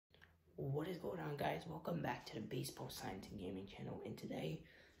What is going on, guys? Welcome back to the Baseball Science and Gaming channel, and today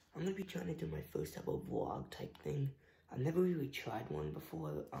I'm going to be trying to do my first ever vlog type thing. I've never really tried one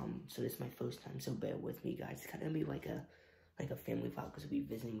before, so this is my first time, so bear with me, guys. It's kind of going to be like a family vlog, because we'll be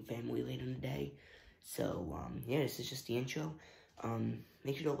visiting family later in the day. So, yeah, this is just the intro.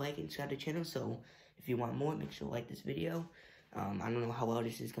 Make sure to like and subscribe to the channel, so if you want more, make sure to like this video. I don't know how well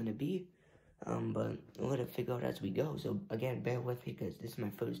this is going to be. But we'll let it figure out as we go. So, again, bear with me because this is my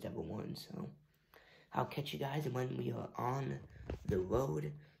first ever one. So, I'll catch you guys when we are on the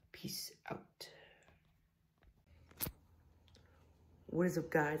road. Peace out. What is up,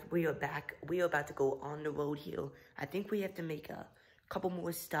 guys? We are back. We are about to go on the road here. I think we have to make a couple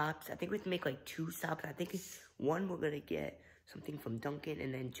more stops. I think we have to make like 2 stops. I think one, we're going to get something from Dunkin'.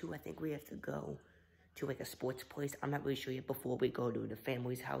 And then 2, I think we have to go to like a sports place. I'm not really sure yet before we go to the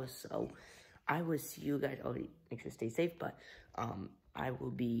family's house. So, I will see you guys. Oh, make sure to stay safe. But I'll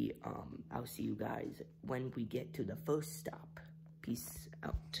see you guys when we get to the first stop. Peace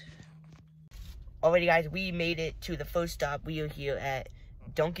out. Alrighty, guys, we made it to the first stop. We are here at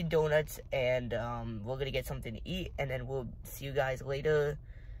Dunkin' Donuts, and we're gonna get something to eat, and then we'll see you guys later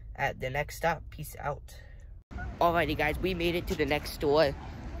at the next stop. Peace out. Alrighty, guys, we made it to the next store.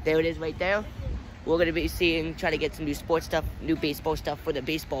 There it is, right there. We're gonna be trying to get some new sports stuff, new baseball stuff for the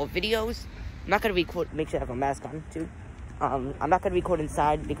baseball videos. I'm not going to record, make sure I have a mask on, too. I'm not going to record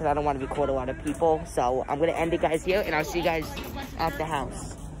inside because I don't want to record a lot of people. So, I'm going to end it, guys, here, and I'll see you guys at the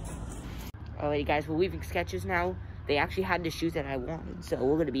house. Alrighty, guys, we're leaving Skechers now. They actually had the shoes that I wanted. So,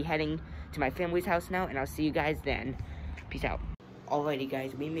 we're going to be heading to my family's house now, and I'll see you guys then. Peace out. Alrighty,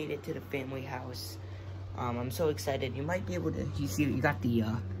 guys, we made it to the family house. I'm so excited. You might be able to, you got the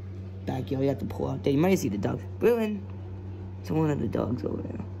backyard, you got the pool out there. You might see the dog. Bruin. It's one of the dogs over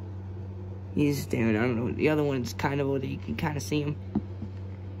there. He's staring. I don't know. The other one's kind of over there. You can kind of see him.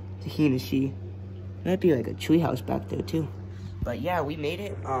 It's a he and a she. Might be like a treehouse back there too. But yeah, we made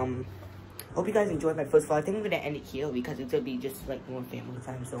it. Hope you guys enjoyed my first vlog. I think I'm gonna end it here because it's gonna be just like more family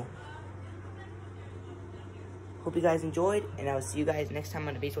time. So hope you guys enjoyed, and I'll see you guys next time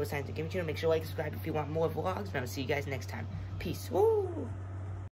on the Baseball Science and Gaming channel. Make sure to like, subscribe if you want more vlogs, and I'll see you guys next time. Peace. Woo!